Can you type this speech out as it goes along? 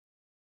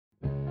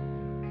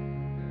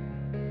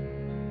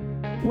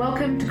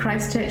Welcome to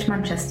Christchurch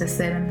Manchester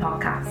Sermon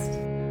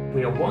Podcast.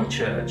 We are one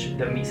church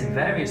that meets in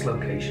various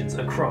locations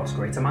across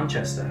Greater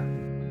Manchester.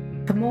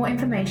 For more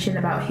information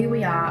about who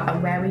we are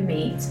and where we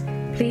meet,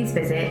 please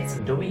visit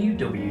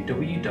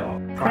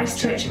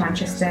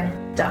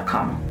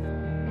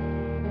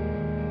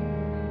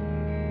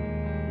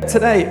www.christchurchmanchester.com.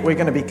 Today we're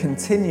going to be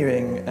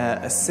continuing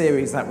a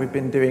series that we've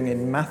been doing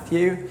in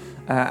Matthew,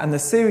 and the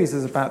series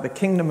is about the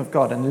kingdom of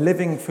God and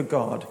living for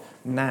God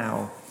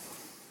now.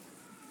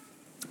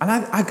 And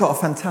I got a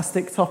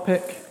fantastic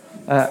topic,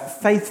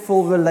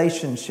 faithful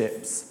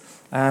relationships.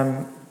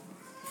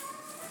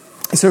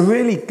 It's a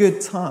really good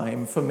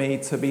time for me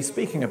to be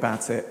speaking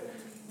about it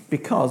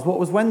because what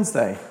was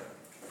Wednesday?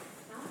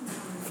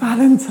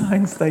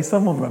 Valentine's Day.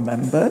 Someone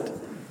remembered.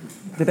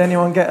 Did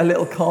anyone get a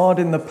little card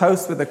in the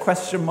post with a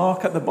question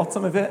mark at the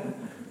bottom of it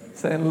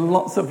saying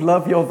lots of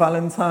love, your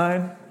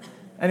Valentine?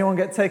 Anyone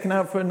get taken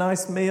out for a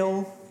nice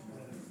meal?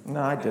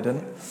 No, I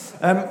didn't.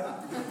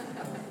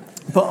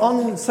 But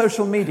on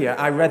social media,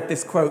 I read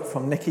this quote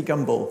from Nicky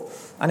Gumbel,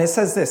 and it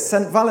says this: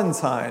 St.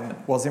 Valentine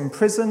was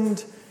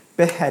imprisoned,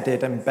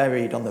 beheaded and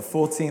buried on the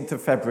 14th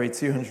of February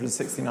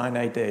 269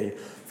 AD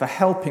for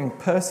helping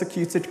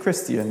persecuted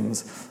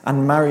Christians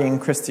and marrying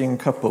Christian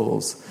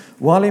couples.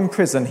 While in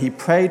prison, he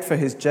prayed for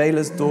his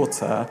jailer's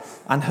daughter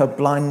and her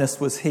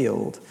blindness was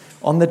healed.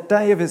 On the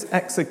day of his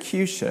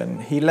execution,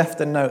 he left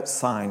a note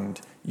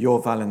signed, "Your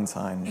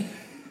Valentine."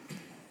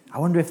 I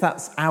wonder if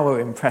that's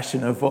our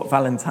impression of what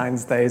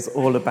Valentine's Day is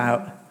all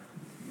about.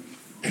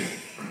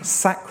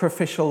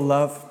 Sacrificial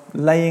love,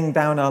 laying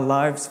down our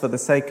lives for the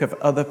sake of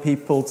other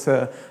people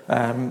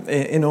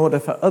in order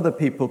for other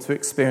people to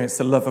experience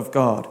the love of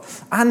God,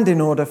 and in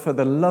order for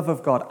the love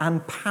of God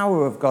and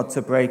power of God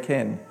to break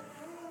in.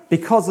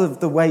 Because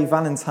of the way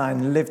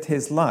Valentine lived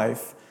his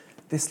life,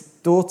 this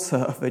daughter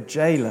of a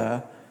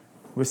jailer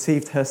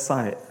received her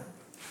sight.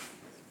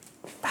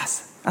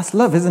 That's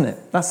love, isn't it?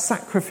 That's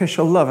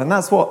sacrificial love. And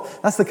that's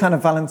the kind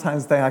of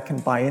Valentine's Day I can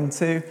buy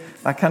into.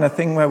 That kind of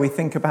thing where we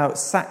think about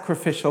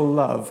sacrificial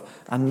love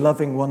and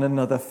loving one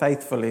another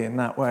faithfully in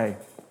that way.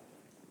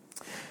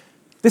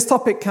 This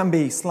topic can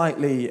be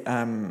slightly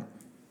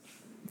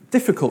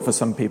difficult for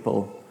some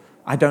people.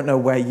 I don't know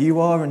where you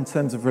are in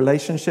terms of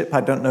relationship. I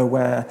don't know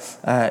where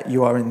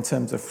you are in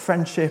terms of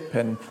friendship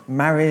and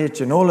marriage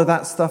and all of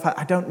that stuff.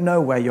 I don't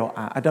know where you're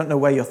at. I don't know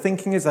where your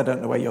thinking is. I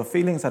don't know where your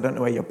feelings. I don't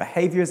know where your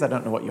behavior is. I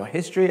don't know what your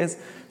history is.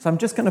 So I'm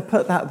just going to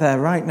put that there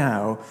right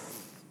now.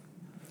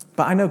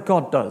 But I know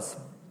God does.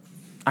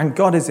 And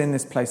God is in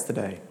this place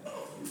today.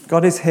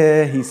 God is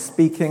here. He's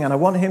speaking. And I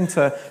want him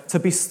to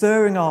be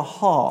stirring our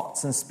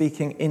hearts and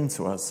speaking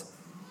into us.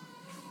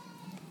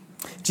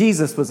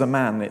 Jesus was a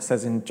man, it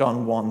says in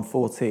John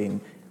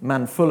 1:14,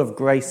 man full of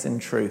grace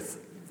and truth.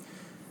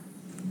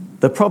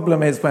 The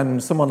problem is when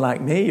someone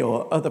like me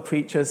or other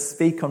preachers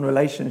speak on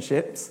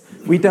relationships,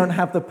 we don't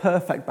have the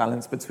perfect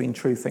balance between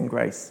truth and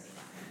grace.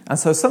 And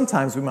so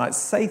sometimes we might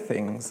say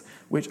things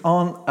which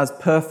aren't as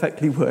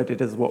perfectly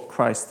worded as what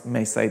Christ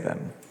may say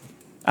them.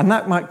 And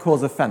that might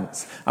cause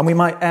offense. And we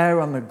might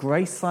err on the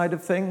grace side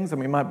of things, and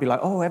we might be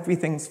like, oh,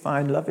 everything's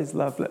fine, love is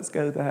love, let's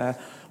go there.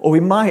 Or we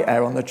might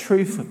err on the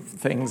truth of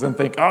things and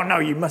think, oh no,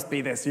 you must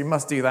be this, you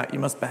must do that, you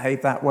must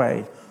behave that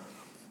way.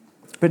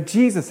 But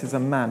Jesus is a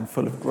man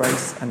full of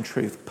grace and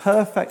truth,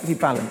 perfectly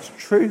balanced.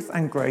 Truth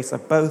and grace are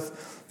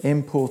both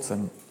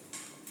important.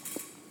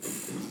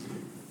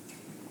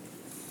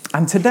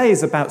 And today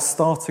is about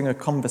starting a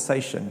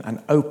conversation and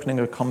opening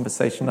a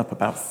conversation up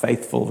about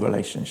faithful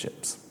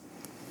relationships.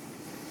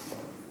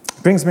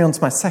 Brings me on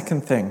to my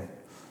second thing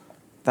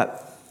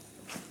that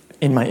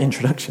in my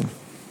introduction.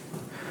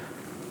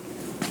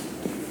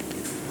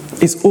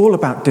 It's all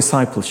about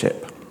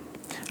discipleship.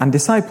 And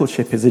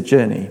discipleship is a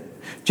journey.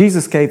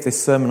 Jesus gave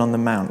this Sermon on the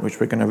Mount,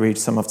 which we're going to read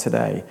some of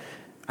today.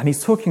 And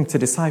he's talking to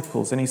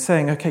disciples and he's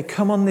saying, okay,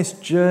 come on this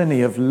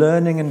journey of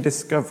learning and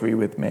discovery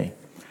with me.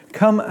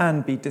 Come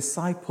and be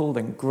discipled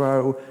and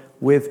grow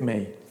with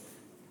me.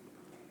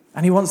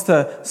 And he wants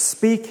to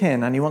speak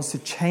in and he wants to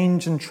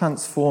change and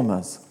transform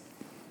us.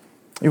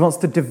 He wants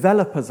to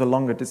develop us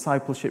along a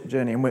discipleship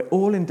journey, and we're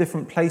all in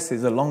different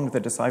places along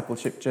the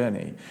discipleship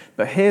journey.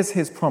 But here's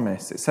his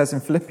promise. It says in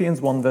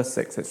Philippians 1 verse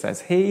 6, it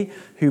says, he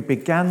who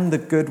began the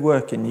good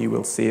work in you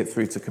will see it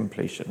through to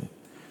completion.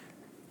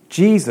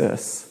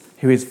 Jesus,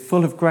 who is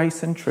full of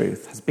grace and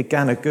truth, has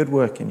begun a good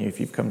work in you if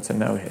you've come to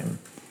know him.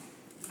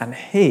 And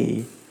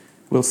he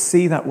will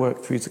see that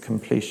work through to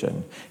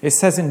completion. It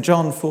says in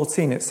John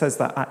 14, it says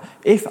that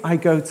if I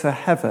go to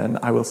heaven,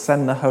 I will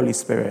send the Holy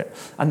Spirit.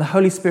 And the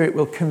Holy Spirit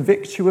will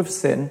convict you of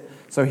sin.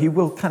 So he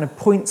will kind of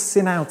point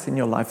sin out in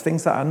your life,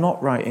 things that are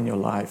not right in your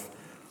life.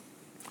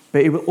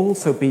 But he will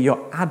also be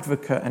your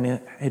advocate and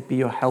he'd be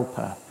your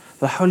helper.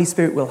 The Holy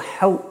Spirit will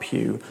help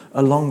you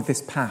along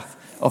this path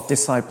of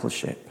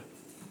discipleship.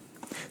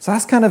 So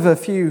that's kind of a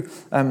few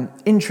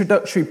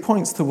introductory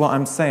points to what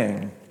I'm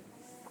saying.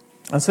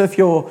 And so if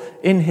you're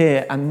in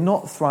here and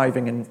not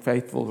thriving in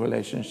faithful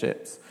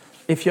relationships,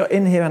 if you're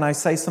in here and I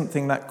say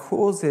something that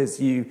causes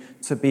you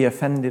to be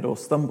offended or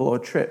stumble or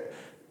trip,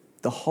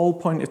 The whole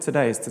point of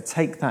today is to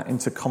take that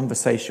into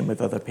conversation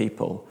with other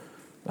people.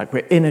 Like we're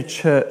in a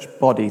church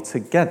body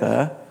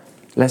together.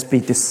 Let's be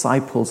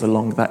disciples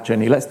along that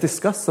journey. Let's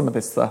discuss some of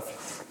this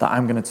stuff that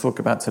I'm going to talk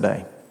about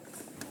today.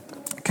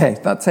 Okay,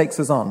 that takes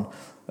us on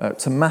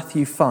to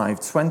Matthew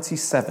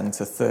 5:27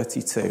 to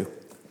 32.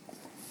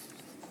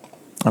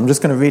 I'm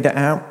just going to read it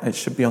out. It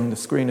should be on the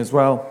screen as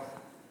well.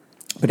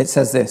 But it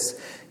says this: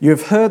 "You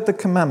have heard the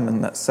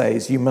commandment that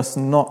says you must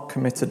not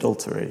commit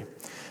adultery.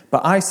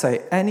 But I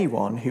say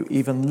anyone who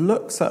even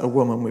looks at a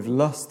woman with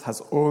lust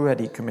has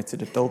already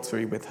committed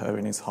adultery with her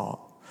in his heart.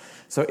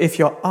 So if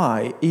your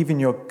eye, even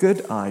your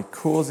good eye,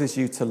 causes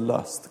you to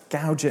lust,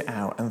 gouge it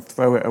out and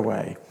throw it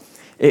away.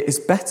 It is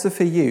better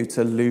for you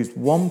to lose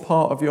one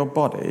part of your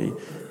body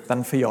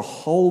than for your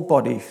whole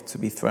body to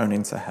be thrown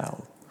into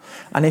hell.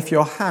 And if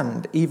your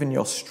hand, even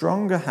your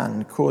stronger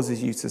hand,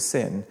 causes you to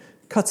sin,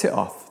 cut it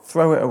off,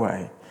 throw it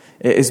away.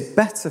 It is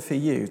better for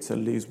you to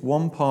lose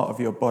one part of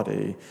your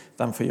body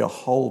than for your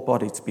whole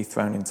body to be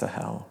thrown into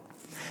hell.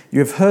 You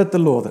have heard the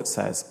law that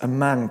says a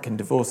man can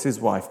divorce his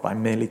wife by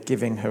merely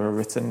giving her a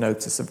written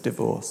notice of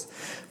divorce.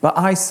 But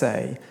I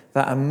say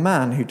that a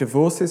man who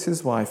divorces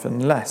his wife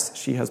unless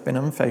she has been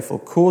unfaithful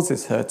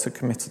causes her to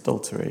commit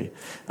adultery.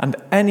 And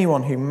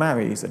anyone who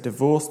marries a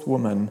divorced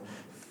woman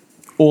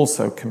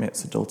also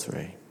commits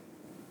adultery."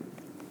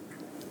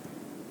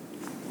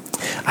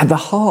 At the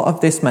heart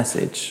of this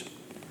message,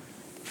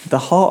 the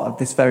heart of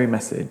this very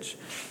message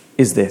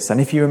is this,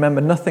 and if you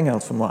remember nothing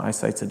else from what I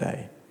say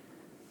today,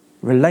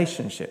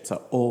 relationships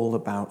are all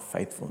about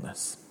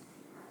faithfulness.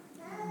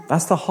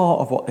 That's the heart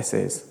of what this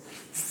is.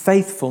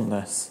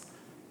 Faithfulness.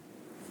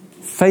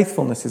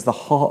 Faithfulness is the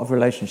heart of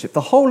relationship.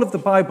 The whole of the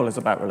Bible is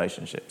about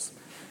relationships,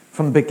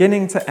 from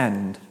beginning to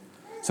end.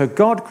 So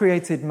God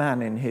created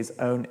man in his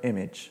own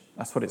image.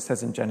 That's what it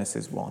says in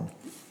Genesis 1.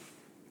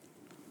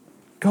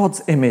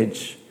 God's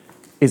image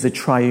is a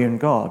triune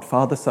God,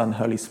 Father, Son,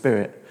 Holy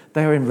Spirit.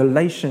 They are in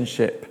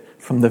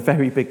relationship from the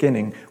very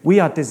beginning.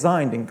 We are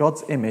designed in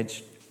God's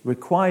image,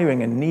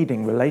 requiring and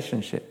needing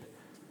relationship.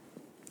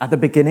 At the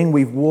beginning,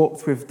 we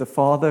walked with the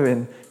Father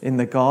in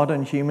the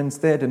garden, humans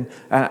did,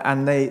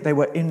 and they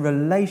were in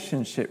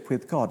relationship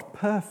with God,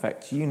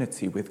 perfect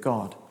unity with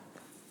God.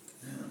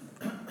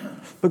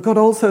 But God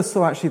also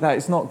saw actually that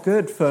it's not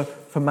good for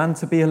man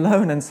to be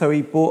alone, and so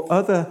he brought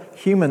other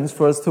humans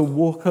for us to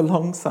walk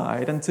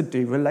alongside and to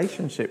do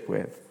relationship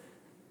with.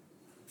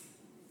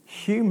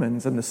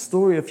 Humans and the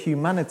story of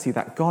humanity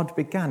that God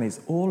began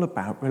is all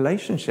about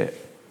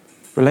relationship.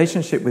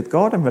 Relationship with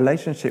God and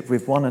relationship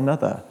with one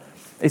another.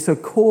 It's a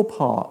core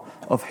part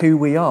of who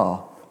we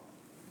are.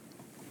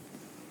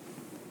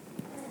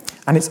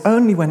 And it's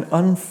only when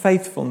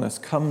unfaithfulness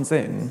comes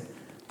in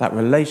that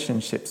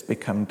relationships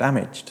become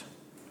damaged.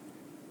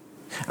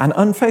 And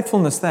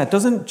unfaithfulness there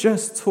doesn't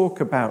just talk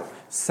about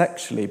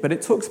sexually, but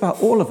it talks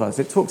about all of us.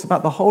 It talks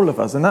about the whole of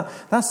us. And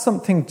that's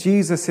something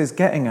Jesus is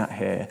getting at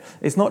here.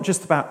 It's not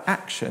just about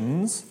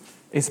actions.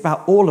 It's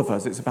about all of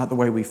us. It's about the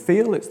way we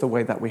feel. It's the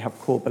way that we have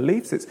core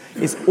beliefs.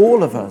 It's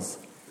all of us.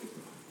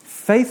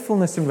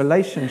 Faithfulness in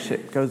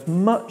relationship goes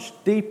much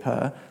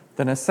deeper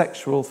than a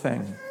sexual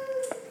thing.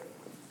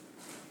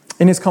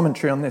 In his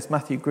commentary on this,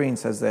 Matthew Green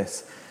says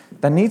this: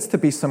 "There needs to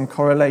be some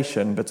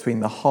correlation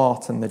between the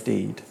heart and the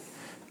deed.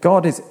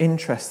 God is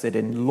interested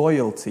in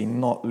loyalty,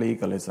 not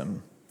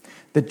legalism.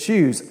 The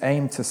Jews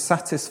aim to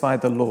satisfy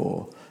the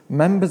law.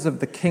 Members of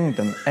the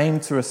kingdom aim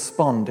to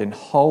respond in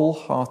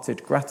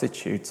wholehearted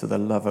gratitude to the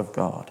love of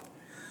God."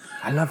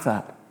 I love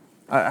that.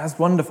 That's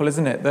wonderful,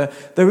 isn't it?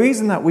 The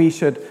reason that we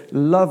should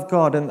love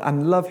God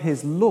and love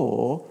his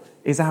law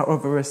is out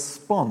of a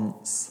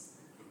response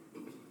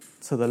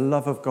to the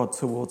love of God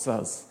towards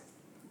us.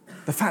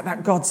 The fact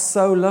that God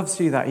so loves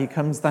you that he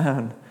comes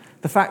down.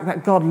 The fact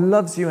that God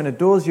loves you and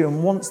adores you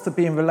and wants to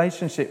be in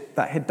relationship,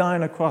 that he'd die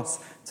on a cross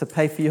to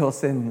pay for your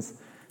sins.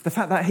 The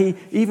fact that he,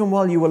 even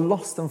while you were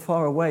lost and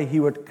far away, he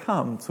would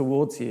come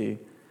towards you.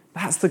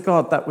 That's the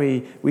God that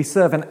we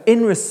serve. And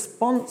in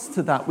response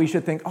to that, we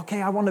should think,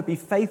 okay, I want to be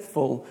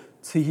faithful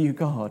to you,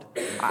 God.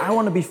 I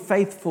want to be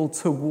faithful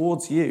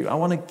towards you. I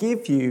want to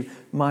give you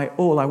my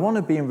all. I want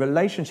to be in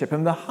relationship.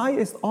 And the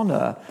highest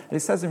honor, it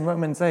says in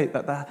Romans 8,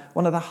 that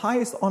one of the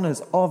highest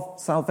honors of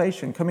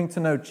salvation, coming to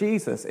know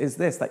Jesus, is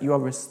this, that you are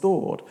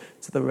restored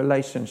to the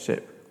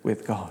relationship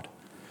with God.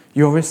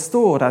 You're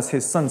restored as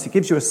his sons. He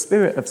gives you a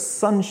spirit of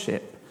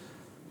sonship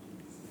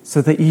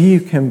so that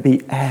you can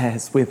be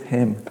heirs with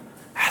him.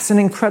 That's an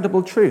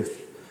incredible truth.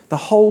 The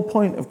whole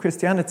point of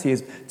Christianity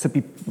is to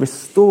be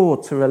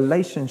restored to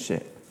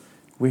relationship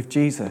with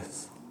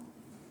Jesus.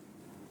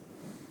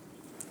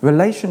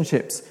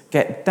 Relationships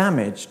get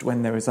damaged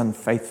when there is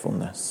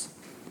unfaithfulness.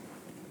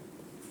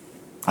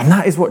 And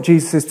that is what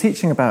Jesus is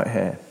teaching about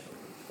here.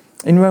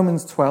 In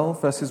Romans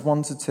 12, verses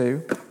 1 to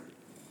 2,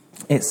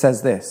 it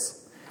says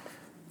this: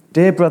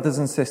 "Dear brothers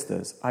and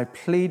sisters, I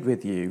plead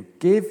with you,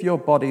 give your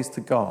bodies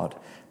to God,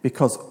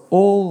 because of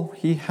all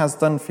he has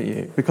done for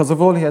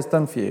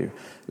you,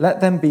 let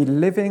them be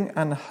living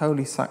and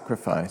holy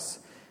sacrifice,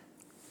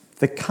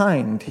 the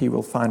kind he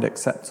will find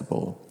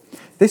acceptable.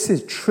 This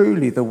is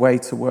truly the way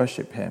to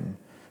worship him.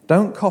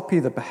 Don't copy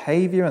the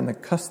behavior and the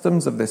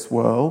customs of this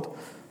world,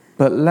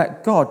 but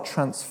let God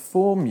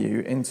transform you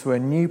into a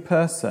new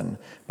person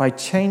by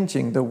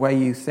changing the way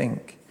you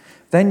think.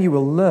 Then you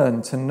will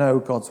learn to know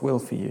God's will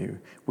for you,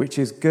 which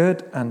is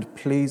good and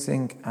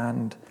pleasing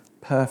and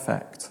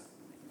perfect.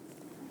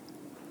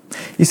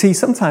 You see,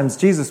 sometimes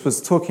Jesus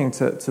was talking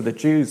to the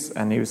Jews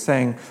and he was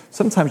saying,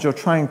 sometimes you're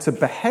trying to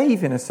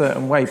behave in a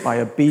certain way by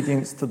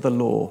obedience to the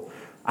law.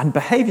 And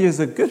behavior is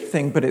a good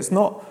thing, but it's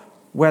not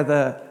where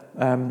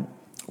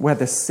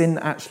the sin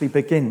actually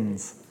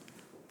begins.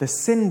 The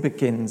sin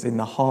begins in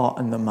the heart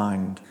and the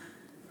mind.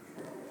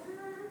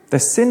 The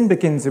sin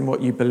begins in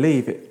what you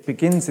believe. It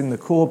begins in the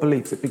core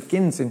beliefs. It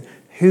begins in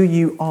who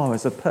you are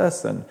as a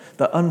person.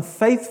 The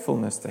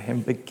unfaithfulness to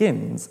him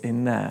begins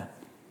in there.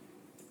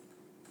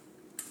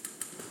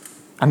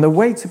 And the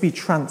way to be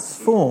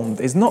transformed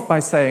is not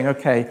by saying,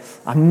 okay,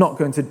 I'm not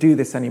going to do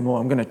this anymore.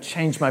 I'm going to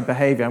change my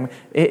behavior.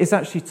 It is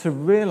actually to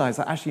realize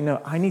that actually,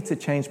 no, I need to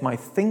change my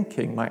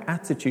thinking, my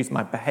attitudes,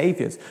 my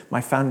behaviors,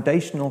 my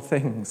foundational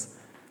things.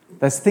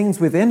 There's things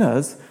within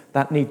us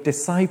that need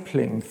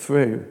discipling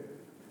through.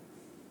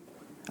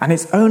 And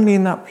it's only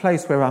in that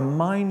place where our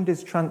mind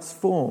is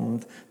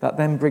transformed that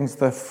then brings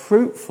the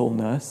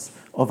fruitfulness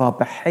of our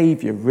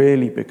behavior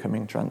really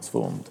becoming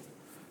transformed.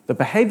 The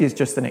behavior is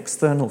just an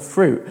external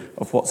fruit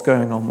of what's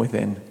going on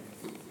within.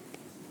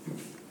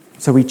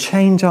 So we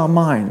change our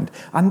mind.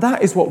 And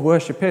that is what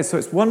worship is. So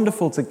it's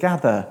wonderful to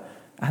gather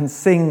and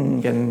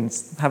sing and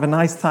have a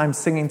nice time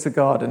singing to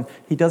God. And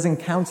he does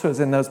encounter us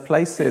in those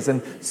places.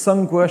 And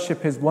sung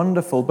worship is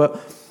wonderful.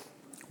 But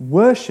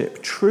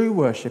worship, true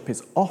worship,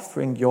 is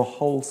offering your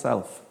whole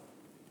self.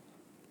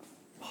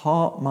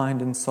 Heart,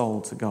 mind, and soul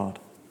to God.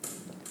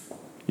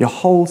 Your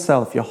whole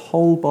self, your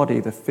whole body,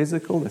 the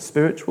physical, the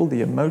spiritual,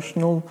 the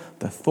emotional,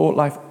 the thought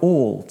life,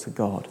 all to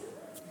God.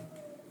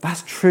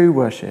 That's true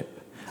worship.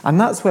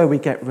 And that's where we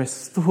get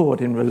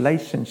restored in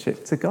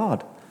relationship to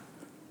God.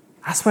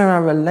 That's where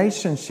our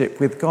relationship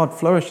with God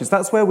flourishes.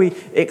 That's where we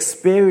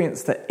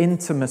experience the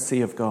intimacy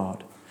of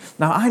God.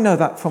 Now, I know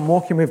that from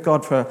walking with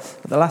God for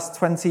the last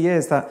 20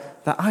 years,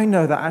 that I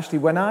know that actually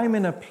when I'm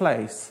in a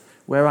place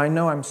where I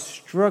know I'm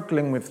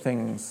struggling with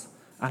things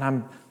and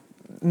I'm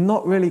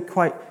not really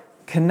quite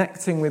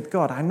connecting with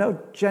God, I know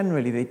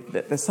generally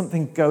that there's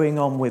something going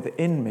on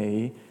within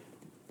me,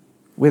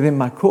 within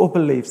my core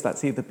beliefs,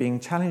 that's either being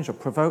challenged or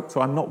provoked,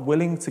 or I'm not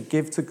willing to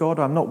give to God,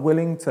 or I'm not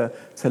willing to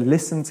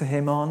listen to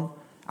him on.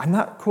 And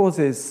that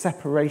causes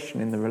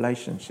separation in the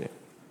relationship.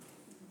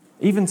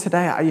 Even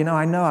today,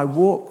 I know I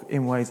walk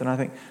in ways and I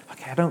think,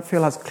 okay, I don't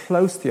feel as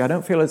close to you. I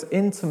don't feel as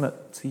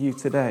intimate to you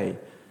today.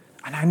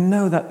 And I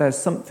know that there's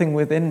something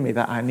within me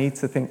that I need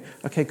to think,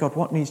 okay, God,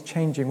 what needs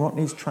changing? What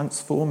needs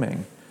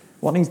transforming?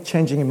 What needs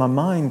changing in my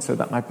mind so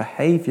that my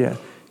behavior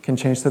can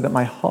change, so that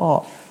my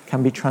heart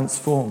can be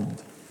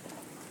transformed?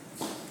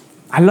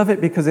 I love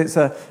it because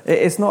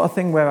it's not a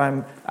thing where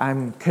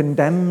I'm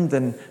condemned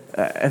and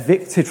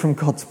evicted from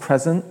God's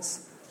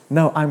presence.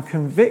 No, I'm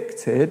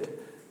convicted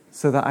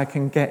so that I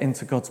can get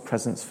into God's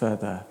presence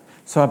further.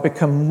 So I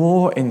become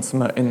more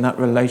intimate in that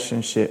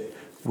relationship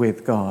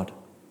with God.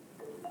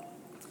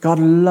 God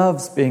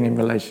loves being in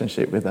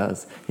relationship with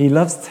us. He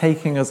loves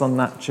taking us on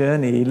that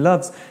journey. He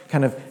loves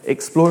kind of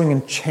exploring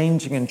and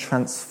changing and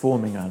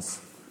transforming us.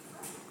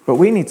 But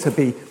we need to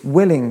be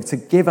willing to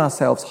give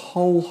ourselves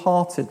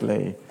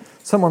wholeheartedly.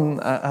 Someone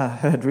I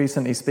heard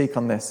recently speak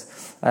on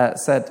this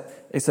said,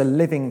 it's a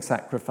living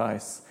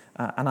sacrifice,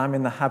 and I'm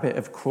in the habit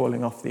of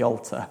crawling off the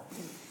altar.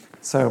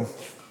 So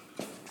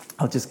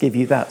I'll just give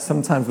you that.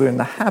 Sometimes we're in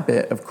the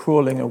habit of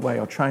crawling away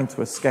or trying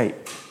to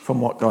escape from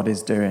what God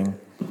is doing.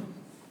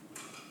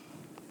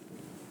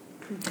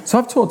 So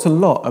I've talked a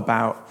lot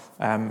about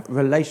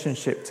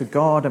relationship to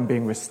God and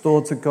being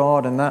restored to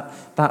God and that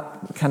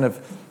kind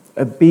of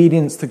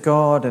obedience to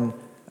God and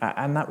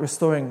that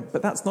restoring.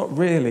 But that's not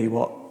really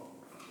what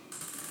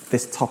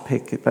this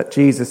topic that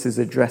Jesus is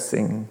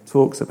addressing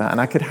talks about.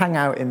 And I could hang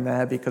out in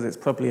there because it's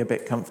probably a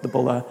bit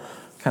comfortable,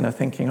 kind of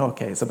thinking,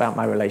 okay, it's about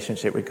my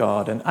relationship with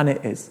God. And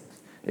it is.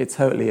 It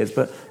totally is.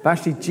 But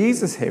actually,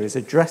 Jesus here is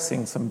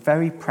addressing some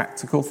very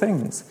practical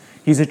things.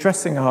 He's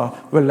addressing our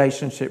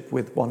relationship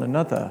with one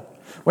another.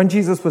 When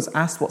Jesus was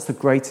asked what's the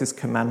greatest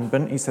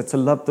commandment, he said to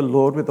love the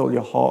Lord with all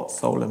your heart,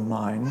 soul, and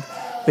mind.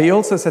 But he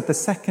also said the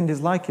second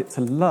is like it,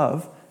 to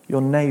love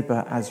your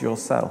neighbour as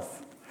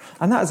yourself.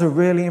 And that is a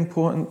really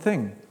important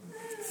thing.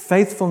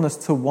 Faithfulness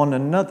to one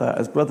another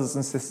as brothers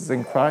and sisters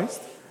in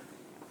Christ,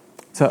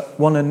 to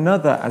one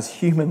another as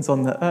humans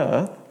on the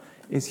earth,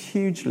 is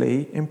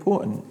hugely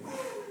important.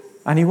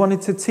 And he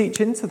wanted to teach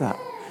into that.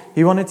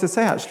 He wanted to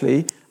say,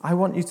 actually, I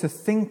want you to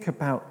think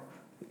about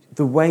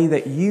the way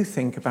that you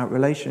think about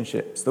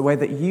relationships, the way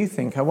that you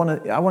think. I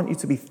want you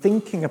to be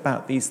thinking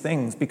about these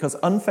things, because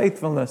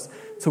unfaithfulness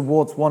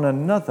towards one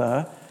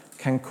another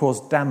can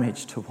cause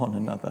damage to one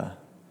another.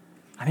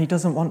 And he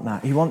doesn't want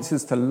that. He wants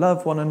us to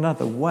love one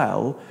another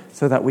well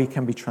so that we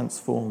can be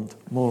transformed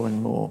more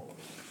and more.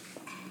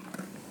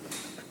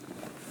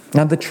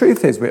 Now, the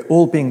truth is we're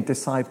all being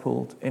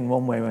discipled in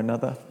one way or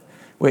another.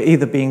 We're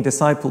either being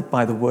discipled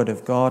by the Word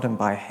of God and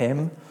by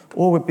Him,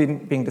 or we're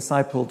being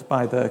discipled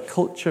by the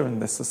culture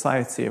and the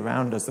society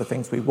around us, the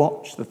things we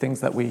watch, the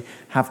things that we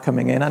have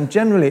coming in. And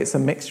generally it's a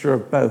mixture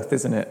of both,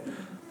 isn't it?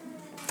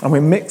 And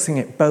we're mixing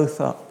it both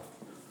up.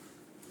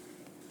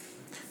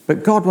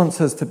 But God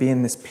wants us to be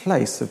in this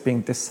place of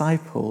being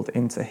discipled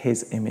into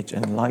His image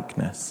and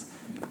likeness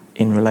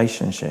in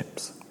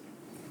relationships.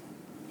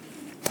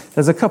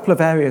 There's a couple of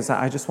areas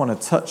that I just want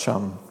to touch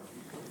on.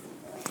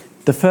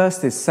 The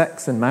first is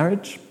sex and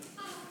marriage,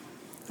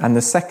 and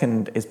the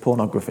second is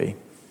pornography.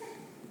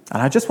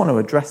 And I just want to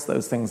address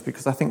those things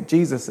because I think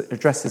Jesus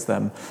addresses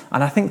them.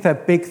 And I think they're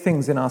big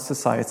things in our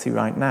society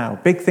right now,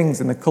 big things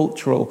in the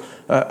cultural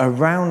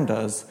around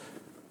us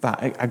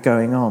that are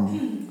going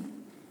on.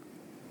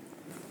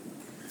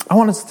 I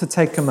want us to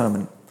take a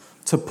moment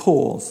to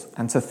pause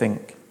and to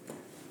think,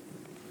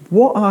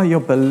 what are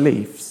your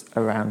beliefs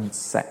around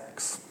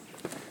sex?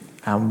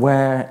 And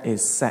where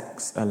is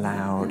sex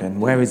allowed? And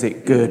where is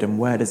it good? And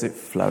where does it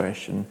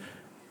flourish? And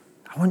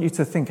I want you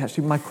to think,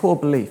 actually, my core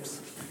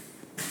beliefs.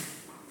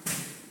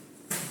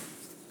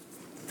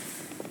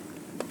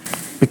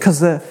 Because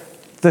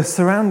the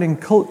surrounding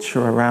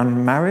culture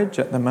around marriage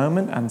at the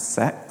moment and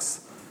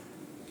sex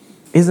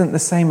isn't the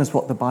same as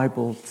what the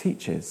Bible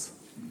teaches.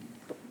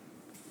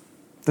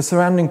 The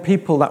surrounding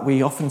people that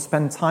we often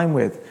spend time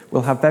with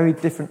will have very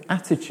different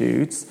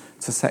attitudes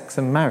to sex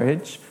and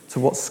marriage to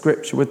what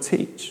Scripture would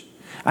teach.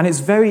 And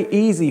it's very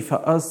easy for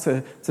us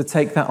to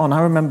take that on.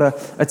 I remember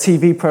a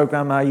TV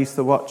program I used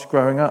to watch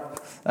growing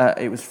up.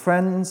 It was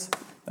Friends.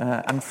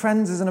 And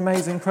Friends is an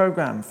amazing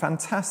program,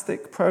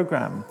 fantastic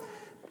program.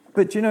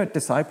 But do you know it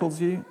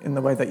disciples you in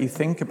the way that you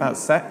think about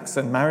sex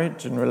and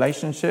marriage and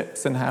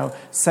relationships and how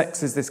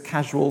sex is this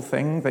casual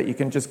thing that you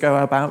can just go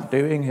about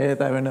doing here,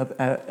 there and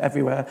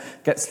everywhere,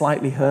 get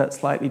slightly hurt,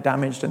 slightly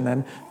damaged and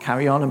then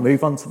carry on and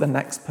move on to the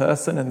next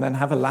person and then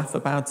have a laugh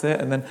about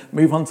it and then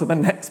move on to the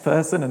next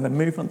person and then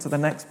move on to the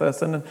next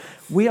person. And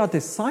we are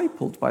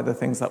discipled by the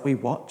things that we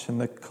watch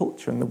and the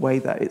culture and the way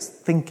that it's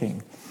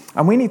thinking.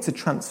 And we need to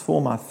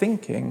transform our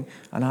thinking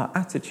and our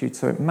attitude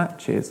so it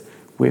matches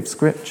with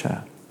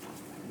Scripture.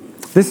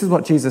 This is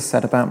what Jesus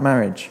said about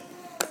marriage.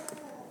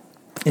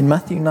 In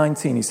Matthew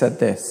 19, he said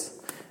this,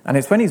 and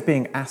it's when he's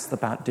being asked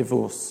about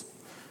divorce.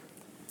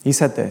 He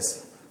said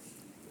this,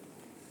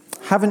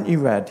 "Haven't you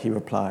read," he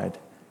replied,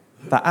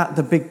 "that at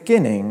the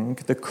beginning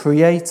the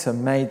Creator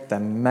made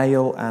them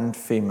male and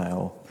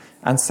female,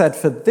 and said,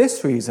 for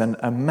this reason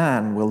a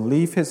man will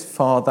leave his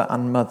father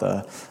and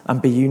mother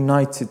and be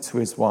united to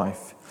his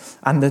wife,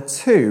 and the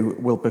two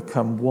will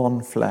become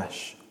one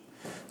flesh.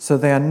 So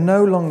they are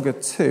no longer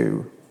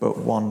two, but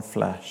one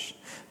flesh.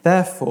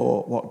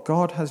 Therefore, what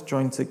God has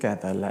joined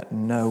together, let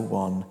no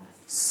one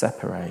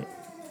separate."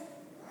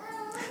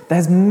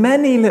 There's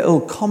many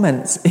little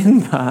comments in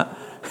that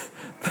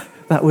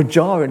would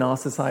jar in our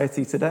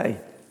society today.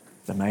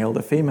 The male,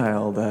 the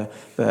female,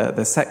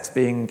 the sex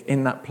being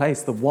in that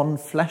place, the one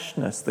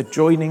fleshness, the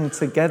joining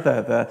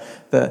together,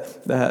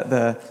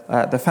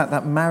 the fact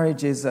that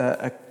marriage is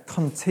a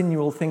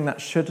continual thing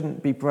that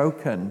shouldn't be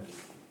broken.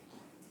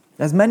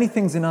 There's many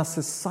things in our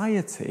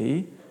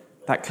society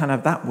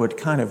that would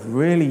kind of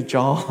really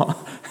jar.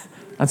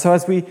 And so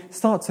as we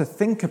start to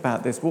think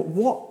about this,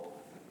 what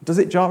does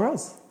it jar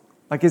us?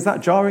 Like, is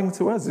that jarring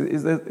to us?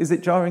 Is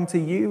it jarring to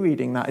you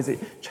reading that? Is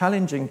it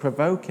challenging,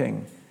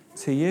 provoking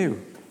to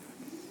you?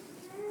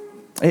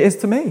 It is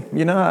to me,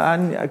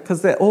 and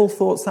because they're all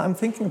thoughts that I'm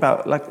thinking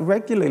about, like,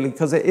 regularly,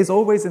 because it is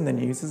always in the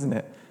news, isn't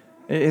it?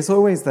 It is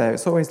always there.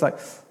 It's always like,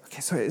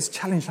 okay, so it's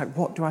challenged, like,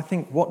 what do I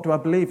think? What do I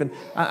believe?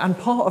 And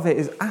part of it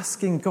is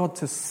asking God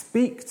to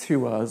speak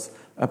to us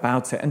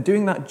about it and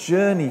doing that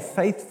journey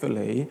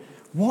faithfully.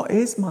 What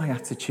is my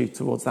attitude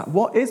towards that?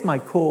 What is my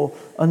core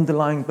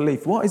underlying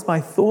belief? What is my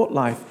thought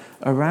life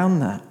around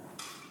that?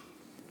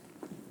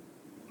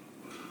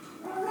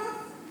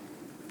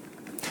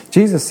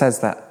 Jesus says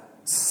that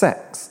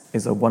sex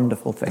is a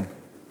wonderful thing.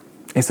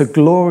 It's a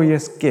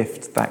glorious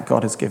gift that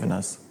God has given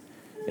us.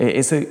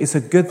 It's a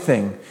good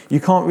thing.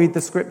 You can't read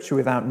the Scripture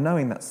without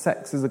knowing that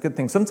sex is a good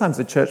thing. Sometimes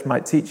the church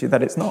might teach you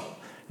that it's not.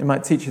 It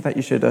might teach you that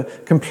you should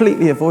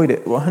completely avoid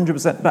it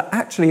 100%. But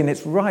actually, in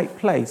its right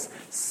place,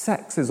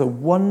 sex is a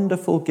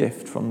wonderful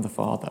gift from the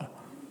Father.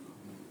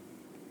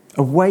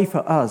 A way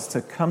for us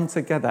to come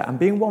together. And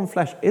being one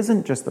flesh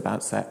isn't just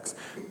about sex,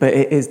 but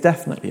it is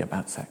definitely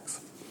about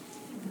sex.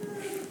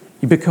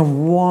 You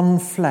become one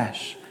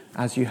flesh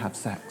as you have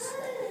sex.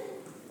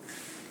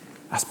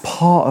 As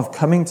part of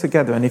coming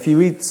together. And if you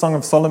read Song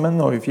of Solomon,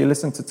 or if you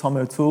listen to Tom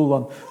O'Toole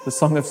on the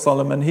Song of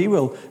Solomon, he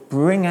will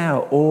bring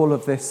out all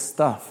of this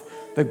stuff.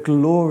 The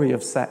glory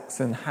of sex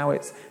and how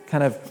it's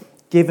kind of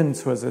given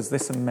to us as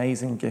this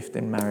amazing gift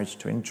in marriage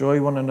to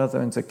enjoy one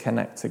another and to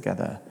connect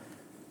together.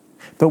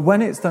 But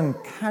when it's done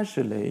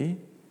casually,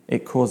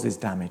 it causes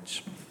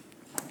damage.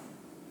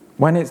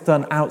 When it's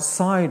done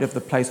outside of the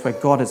place where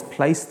God has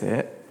placed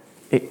it,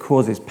 it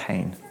causes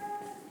pain.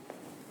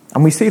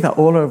 And we see that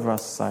all over our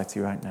society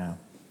right now.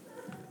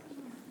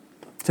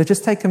 So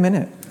just take a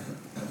minute.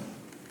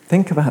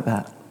 Think about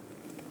that.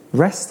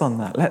 Rest on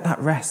that. Let that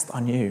rest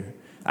on you.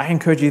 I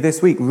encourage you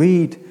this week,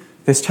 read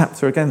this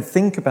chapter again.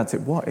 Think about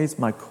it. What is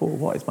my call?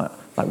 What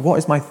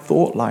is my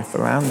thought life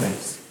around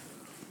this?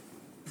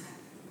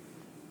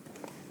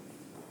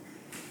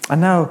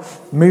 And now,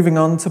 moving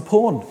on to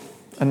porn.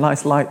 A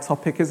nice light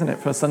topic, isn't it,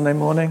 for a Sunday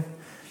morning?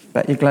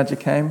 Bet you're glad you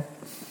came.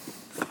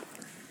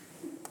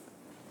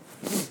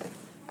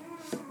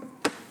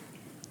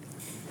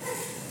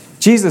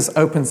 Jesus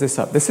opens this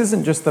up. This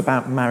isn't just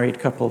about married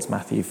couples,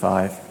 Matthew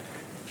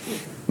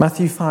 5.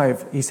 Matthew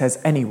 5, he says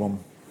anyone.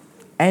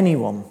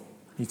 Anyone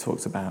he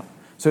talks about.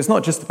 So it's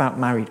not just about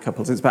married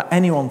couples, it's about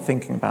anyone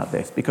thinking about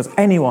this, because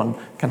anyone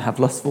can have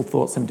lustful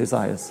thoughts and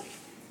desires.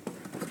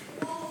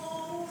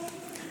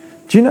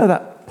 Do you know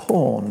that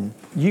porn,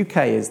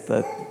 UK is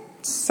the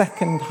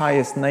second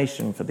highest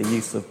nation for the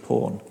use of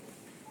porn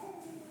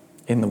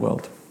in the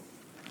world?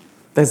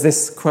 There's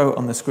this quote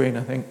on the screen,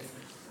 I think.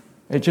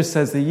 It just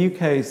says the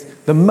UK's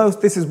the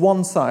most, this is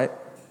one site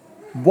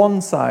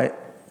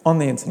on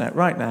the internet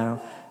right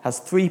now has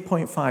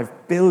 3.5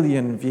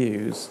 billion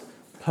views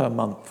per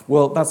month.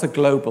 Well, that's a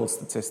global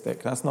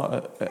statistic. That's not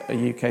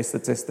a UK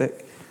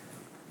statistic.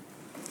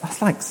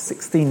 That's like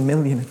 16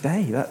 million a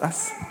day.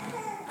 That's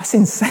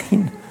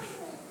insane.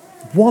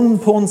 One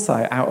porn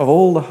site out of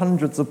all the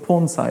hundreds of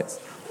porn sites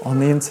on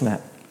the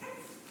internet.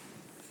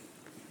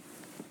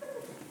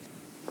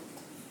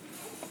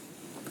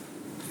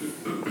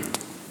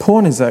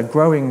 Porn is a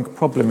growing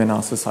problem in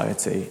our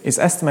society. It's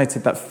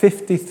estimated that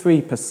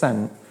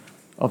 53%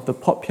 of the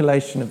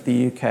population of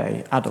the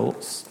UK,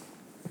 adults,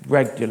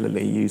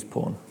 regularly use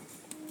porn.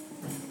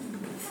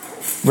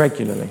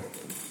 Regularly.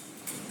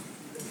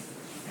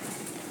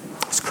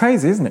 It's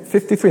crazy, isn't it?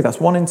 53, that's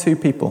 1 in 2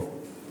 people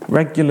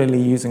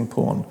regularly using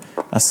porn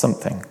as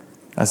something,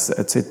 as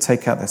to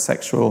take out their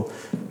sexual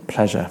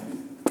pleasure.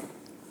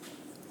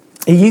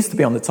 It used to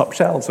be on the top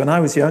shelves. When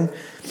I was young,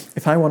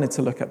 if I wanted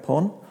to look at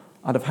porn,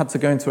 I'd have had to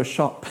go into a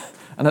shop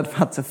and I'd have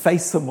had to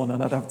face someone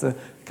and I'd have to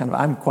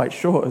I'm quite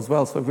short as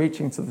well, so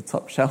reaching to the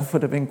top shelf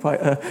would have been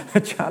quite a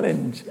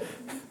challenge.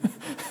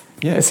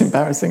 Yeah, it's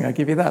embarrassing, I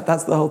give you that.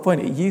 That's the whole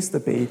point. It used to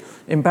be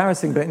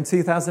embarrassing, but in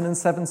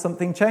 2007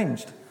 something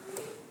changed.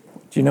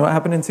 Do you know what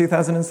happened in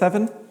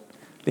 2007?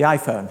 The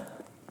iPhone.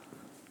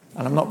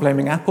 And I'm not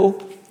blaming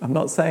Apple, I'm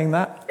not saying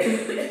that.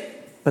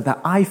 But the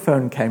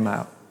iPhone came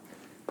out,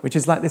 which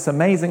is like this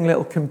amazing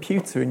little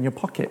computer in your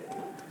pocket.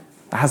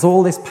 It has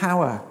all this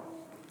power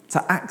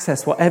to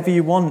access whatever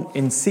you want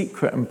in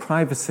secret and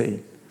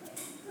privacy.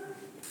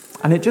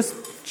 And it just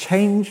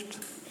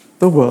changed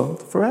the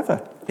world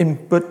forever, in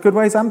good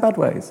ways and bad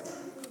ways.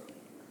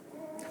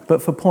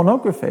 But for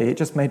pornography, it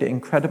just made it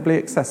incredibly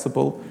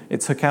accessible.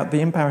 It took out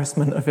the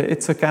embarrassment of it.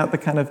 It took out the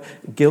kind of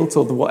guilt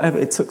or the whatever.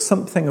 It took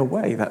something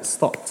away that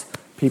stopped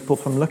people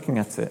from looking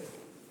at it.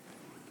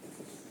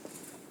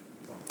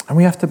 And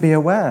we have to be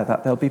aware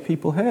that there'll be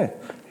people here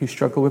who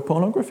struggle with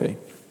pornography.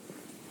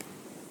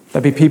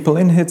 There'll be people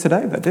in here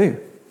today that do.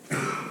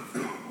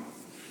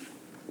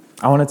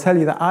 I want to tell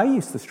you that I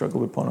used to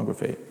struggle with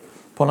pornography.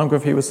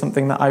 Pornography was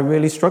something that I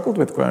really struggled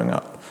with growing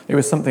up. It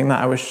was something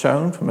that I was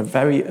shown from a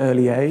very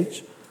early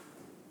age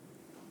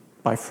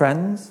by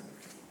friends.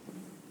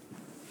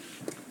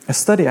 A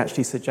study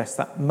actually suggests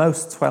that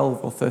most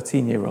 12 or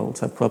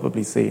 13-year-olds have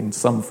probably seen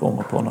some form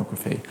of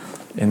pornography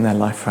in their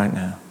life right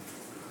now.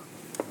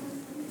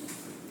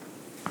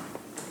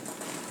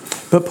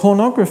 But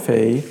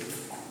pornography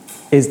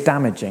is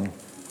damaging.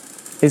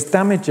 It's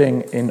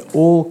damaging in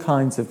all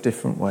kinds of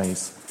different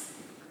ways.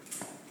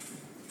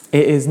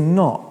 It is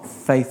not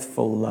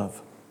faithful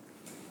love.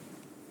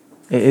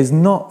 It is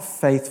not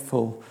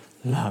faithful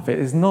love. It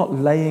is not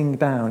laying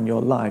down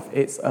your life.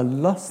 It's a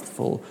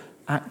lustful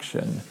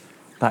action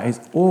that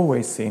is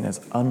always seen as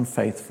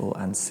unfaithful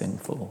and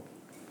sinful.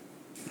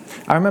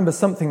 I remember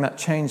something that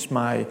changed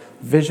my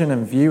vision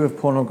and view of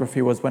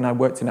pornography was when I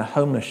worked in a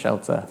homeless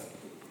shelter.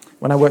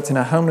 When I worked in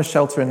a homeless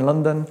shelter in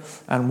London,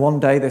 and one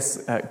day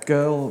this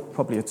girl,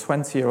 probably a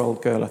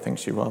 20-year-old girl I think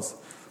she was,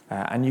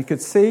 and you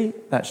could see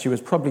that she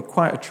was probably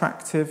quite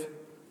attractive.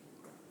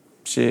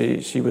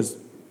 She was,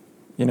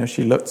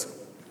 she looked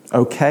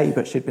okay,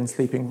 but she'd been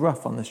sleeping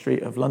rough on the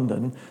street of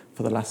London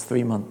for the last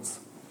 3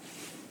 months.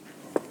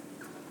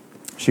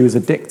 She was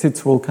addicted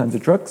to all kinds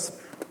of drugs,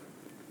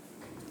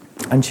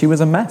 and she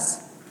was a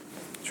mess.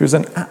 She was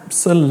an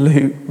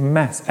absolute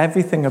mess.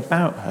 Everything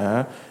about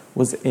her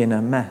was in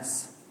a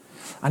mess.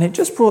 And it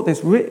just brought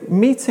this,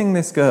 meeting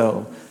this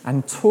girl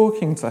and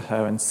talking to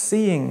her and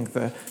seeing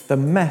the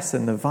mess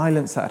and the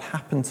violence that had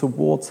happened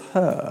towards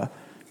her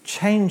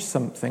changed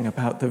something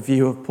about the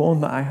view of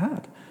porn that I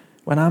had.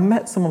 When I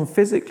met someone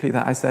physically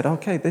that I said,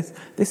 okay,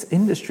 this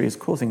industry is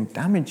causing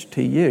damage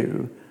to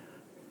you.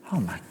 Oh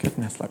my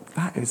goodness,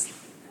 that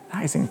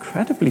is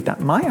incredibly,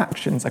 my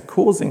actions are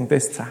causing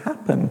this to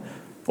happen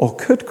or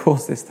could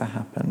cause this to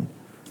happen.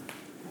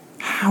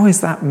 How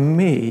is that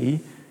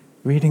me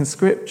reading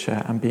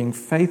scripture and being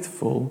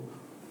faithful?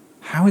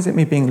 How is it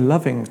me being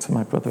loving to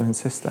my brother and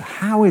sister?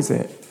 How is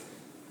it?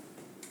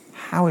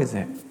 How is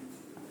it?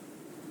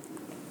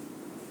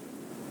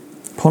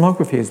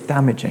 Pornography is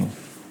damaging.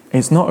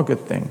 It's not a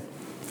good thing.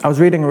 I was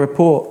reading a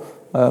report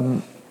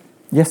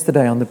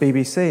yesterday on the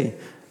BBC,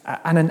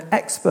 and an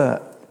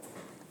expert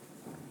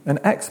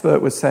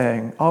was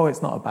saying, oh,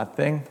 it's not a bad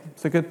thing.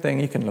 It's a good thing.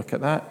 You can look at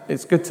that.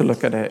 It's good to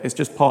look at it. It's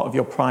just part of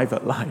your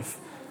private life.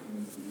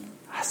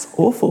 That's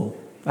awful.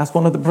 That's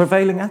one of the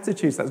prevailing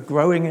attitudes that's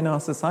growing in our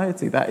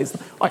society. That is,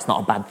 oh, it's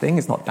not a bad thing.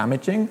 It's not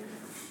damaging.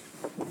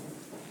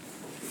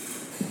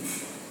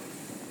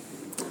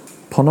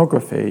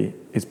 Pornography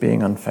is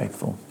being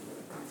unfaithful.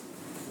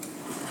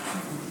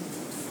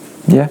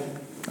 Yeah,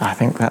 I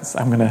think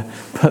I'm going to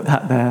put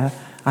that there.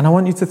 And I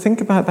want you to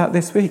think about that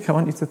this week. I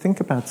want you to think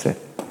about it.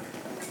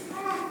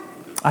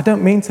 I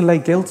don't mean to lay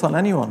guilt on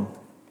anyone.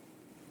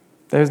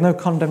 There is no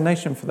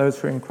condemnation for those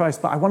who are in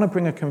Christ, but I want to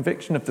bring a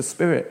conviction of the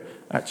Spirit,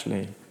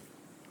 actually.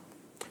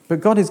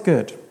 But God is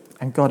good,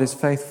 and God is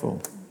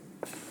faithful.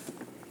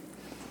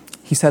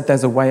 He said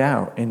there's a way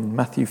out. In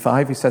Matthew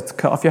 5, he said to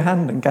cut off your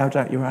hand and gouge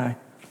out your eye.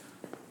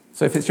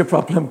 So if it's your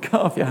problem,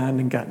 cut off your hand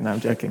and gouge... No, I'm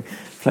joking.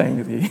 Playing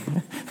with you.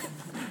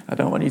 I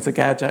don't want you to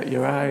gouge out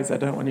your eyes. I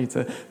don't want you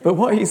to... But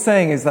what he's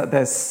saying is that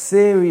there's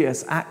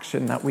serious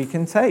action that we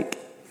can take.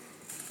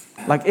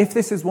 Like, if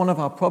this is one of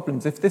our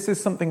problems, if this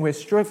is something we're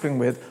struggling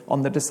with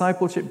on the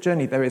discipleship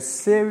journey, there is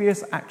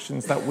serious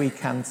actions that we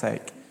can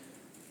take.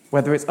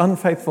 Whether it's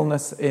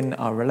unfaithfulness in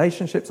our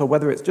relationships or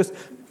whether it's just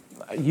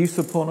use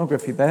of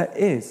pornography, there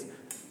is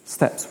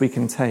steps we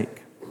can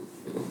take.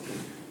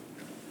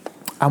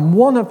 And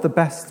one of the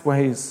best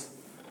ways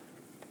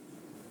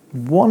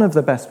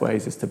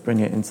is to bring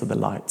it into the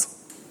light.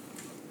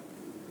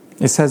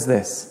 It says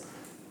this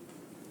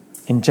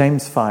in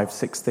James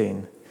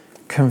 5:16,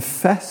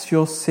 confess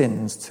your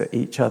sins to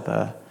each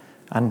other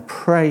and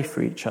pray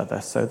for each other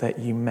so that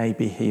you may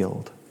be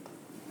healed.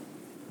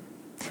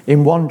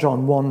 In 1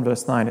 John 1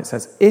 verse 9 it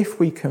says, if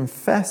we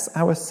confess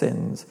our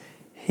sins,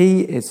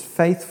 he is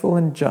faithful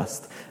and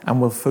just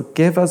and will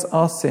forgive us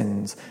our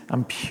sins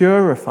and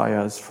purify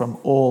us from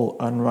all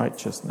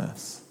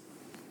unrighteousness.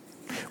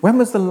 When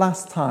was the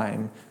last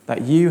time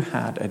that you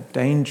had a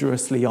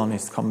dangerously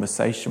honest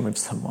conversation with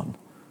someone?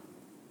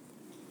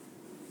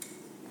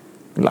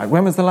 Like,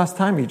 when was the last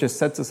time you just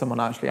said to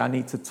someone, actually, I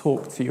need to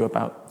talk to you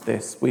about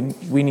this.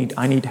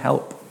 I need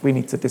help. We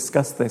need to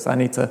discuss this.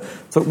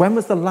 So when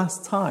was the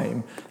last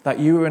time that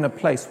you were in a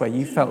place where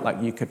you felt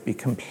like you could be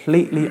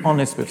completely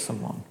honest with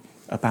someone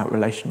about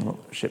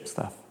relationship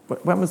stuff?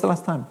 When was the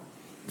last time?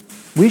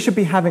 We should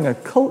be having a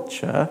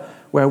culture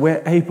where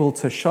we're able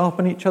to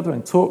sharpen each other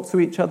and talk to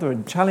each other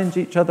and challenge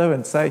each other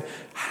and say,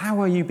 how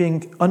are you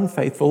being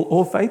unfaithful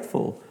or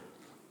faithful?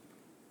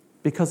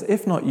 Because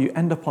if not, you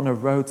end up on a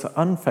road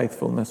to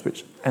unfaithfulness,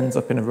 which ends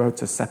up in a road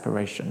to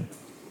separation.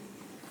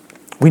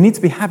 We need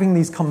to be having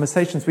these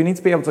conversations. We need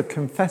to be able to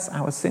confess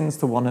our sins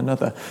to one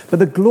another. But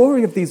the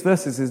glory of these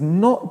verses is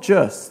not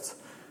just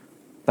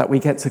that we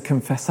get to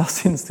confess our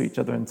sins to each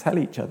other and tell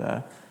each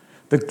other.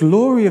 The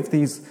glory of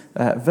these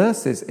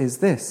verses is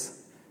this.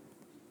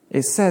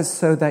 It says,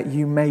 so that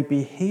you may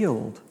be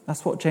healed.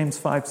 That's what James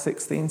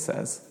 5:16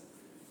 says.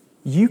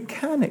 You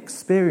can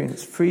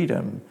experience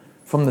freedom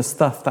from the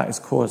stuff that is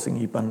causing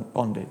you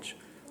bondage,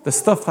 the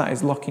stuff that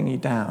is locking you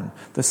down,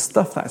 the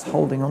stuff that is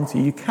holding on to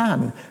you. You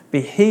can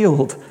be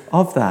healed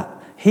of that.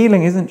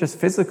 Healing isn't just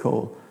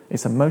physical,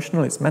 it's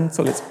emotional, it's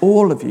mental, it's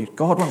all of you.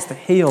 God wants to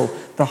heal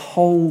the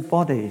whole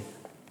body.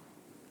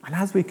 And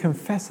as we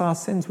confess our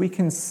sins, we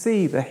can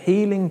see the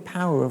healing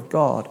power of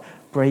God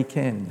break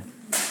in.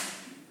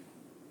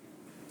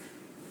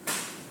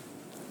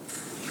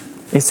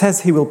 It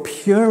says he will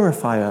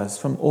purify us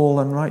from all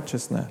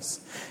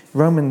unrighteousness.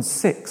 Romans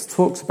 6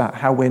 talks about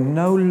how we're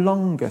no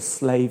longer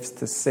slaves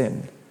to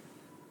sin,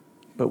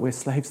 but we're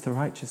slaves to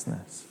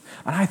righteousness.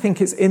 And I think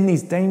it's in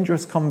these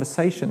dangerous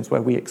conversations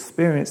where we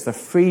experience the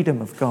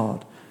freedom of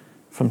God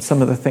from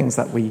some of the things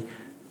that we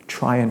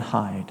try and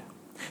hide.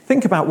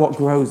 Think about what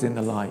grows in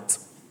the light.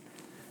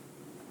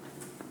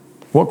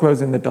 What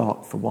grows in the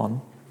dark, for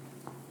one?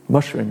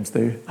 Mushrooms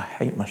do. I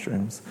hate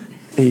mushrooms.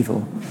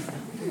 Evil.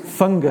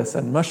 Fungus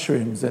and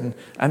mushrooms, and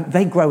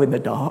they grow in the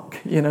dark.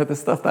 You know, the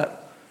stuff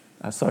that...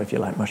 sorry if you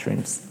like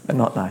mushrooms. They're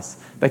not nice.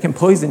 They can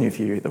poison you if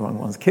you eat the wrong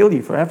ones, kill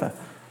you forever.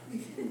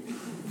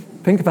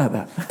 Think about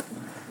that.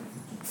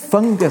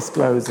 Fungus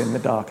grows in the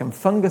dark, and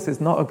fungus is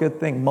not a good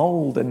thing.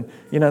 Mold, and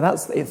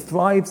it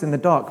thrives in the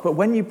dark. But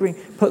when you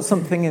put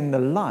something in the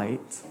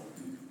light,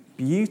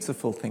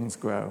 beautiful things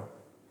grow.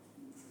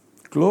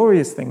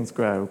 Glorious things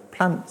grow.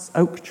 Plants,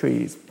 oak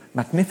trees,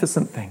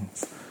 magnificent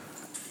things.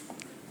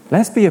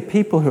 Let's be a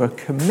people who are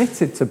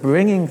committed to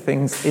bringing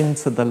things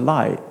into the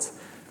light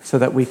so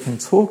that we can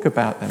talk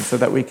about them, so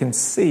that we can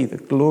see the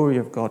glory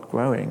of God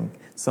growing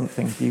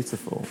something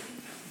beautiful.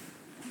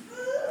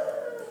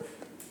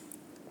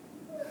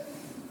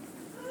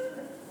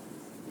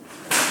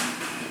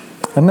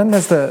 And then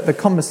there's the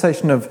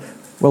conversation of,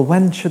 well,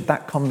 when should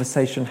that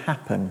conversation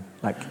happen?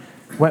 Like,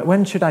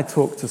 when should I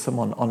talk to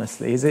someone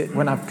honestly? Is it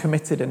when I've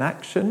committed an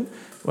action?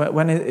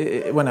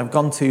 When I've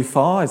gone too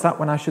far? Is that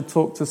when I should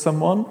talk to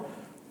someone?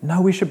 No,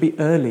 we should be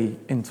early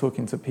in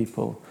talking to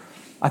people.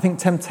 I think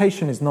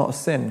temptation is not a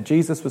sin.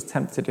 Jesus was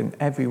tempted in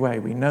every way.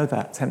 We know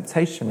that.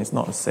 Temptation is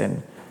not a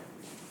sin.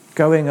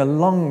 Going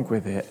along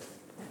with it,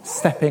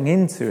 stepping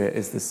into it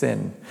is the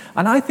sin.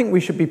 And I think we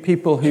should be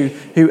people who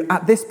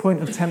at this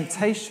point of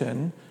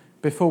temptation,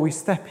 before we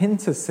step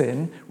into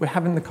sin, we're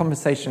having the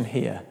conversation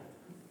here.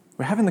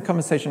 We're having the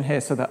conversation here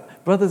so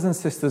that brothers and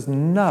sisters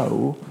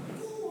know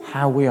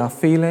how we are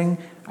feeling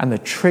and the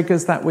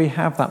triggers that we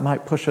have that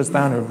might push us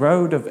down a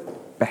road of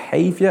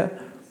behavior.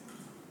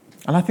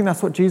 And I think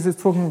that's what Jesus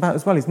is talking about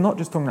as well. He's not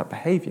just talking about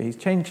behavior, he's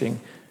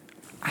changing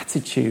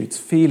attitudes,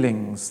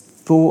 feelings,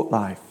 thought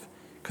life,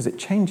 because it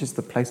changes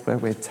the place where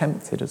we're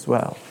tempted as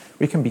well.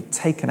 We can be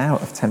taken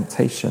out of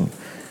temptation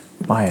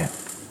by it.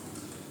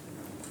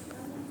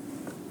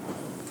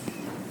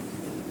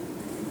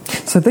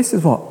 So this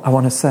is what I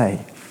want to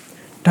say.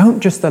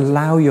 Don't just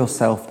allow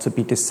yourself to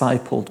be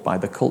discipled by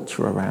the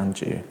culture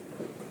around you.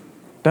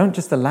 Don't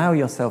just allow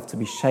yourself to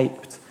be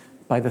shaped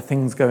by the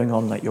things going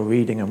on that you're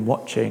reading and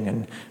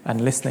watching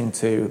and listening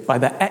to, by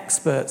the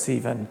experts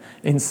even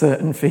in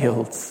certain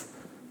fields.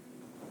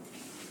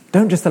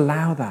 Don't just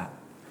allow that.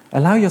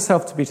 Allow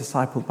yourself to be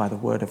discipled by the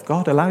Word of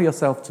God. Allow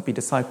yourself to be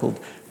discipled.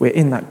 We're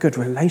in that good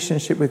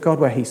relationship with God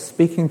where He's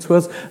speaking to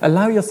us.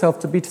 Allow yourself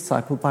to be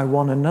discipled by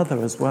one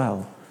another as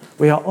well.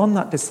 We are on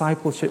that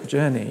discipleship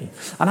journey.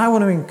 And I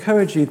want to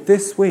encourage you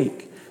this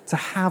week to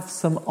have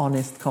some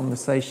honest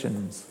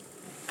conversations.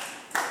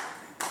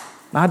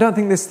 Now, I don't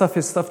think this stuff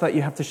is stuff that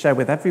you have to share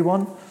with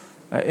everyone.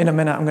 In a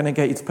minute, I'm going to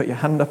get you to put your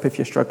hand up if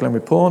you're struggling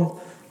with porn.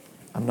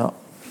 I'm not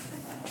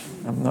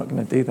going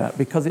to do that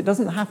because it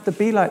doesn't have to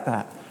be like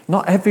that.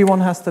 Not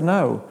everyone has to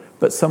know,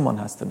 but someone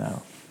has to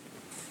know.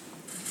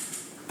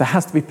 There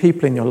has to be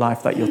people in your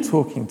life that you're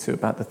talking to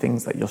about the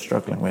things that you're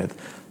struggling with,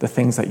 the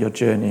things that you're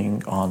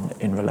journeying on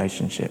in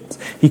relationships.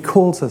 He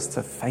calls us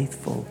to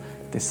faithful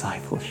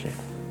discipleship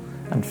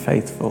and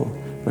faithful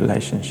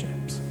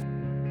relationships.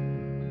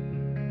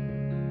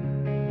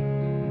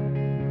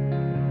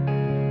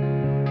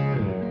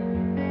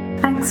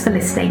 Thanks for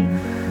listening.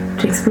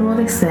 To explore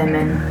this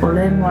sermon or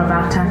learn more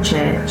about our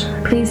church,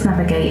 please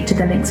navigate to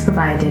the links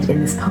provided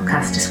in this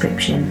podcast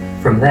description.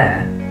 From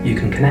there, you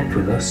can connect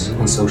with us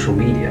on social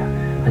media,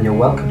 and you're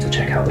welcome to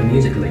check out the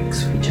music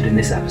links featured in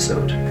this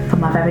episode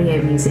from our very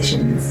own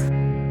musicians.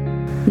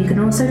 You can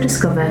also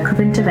discover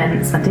current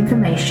events and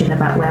information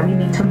about where we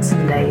meet on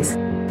Sundays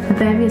and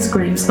various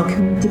groups or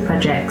community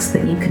projects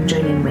that you can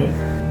join in with.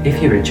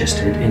 If you're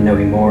interested in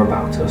knowing more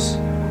about us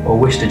or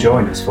wish to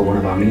join us for one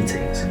of our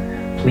meetings,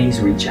 please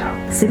reach out.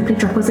 Simply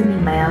drop us an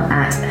email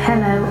at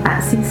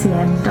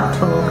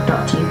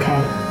hello@ccm.org.uk.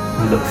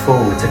 We look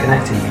forward to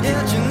connecting with you.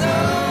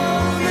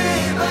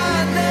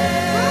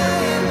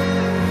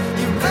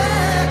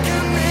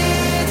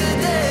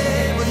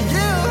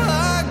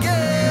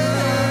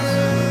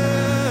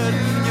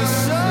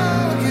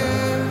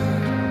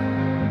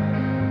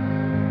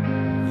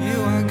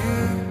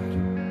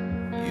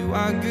 You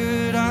are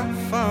good, I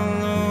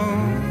follow.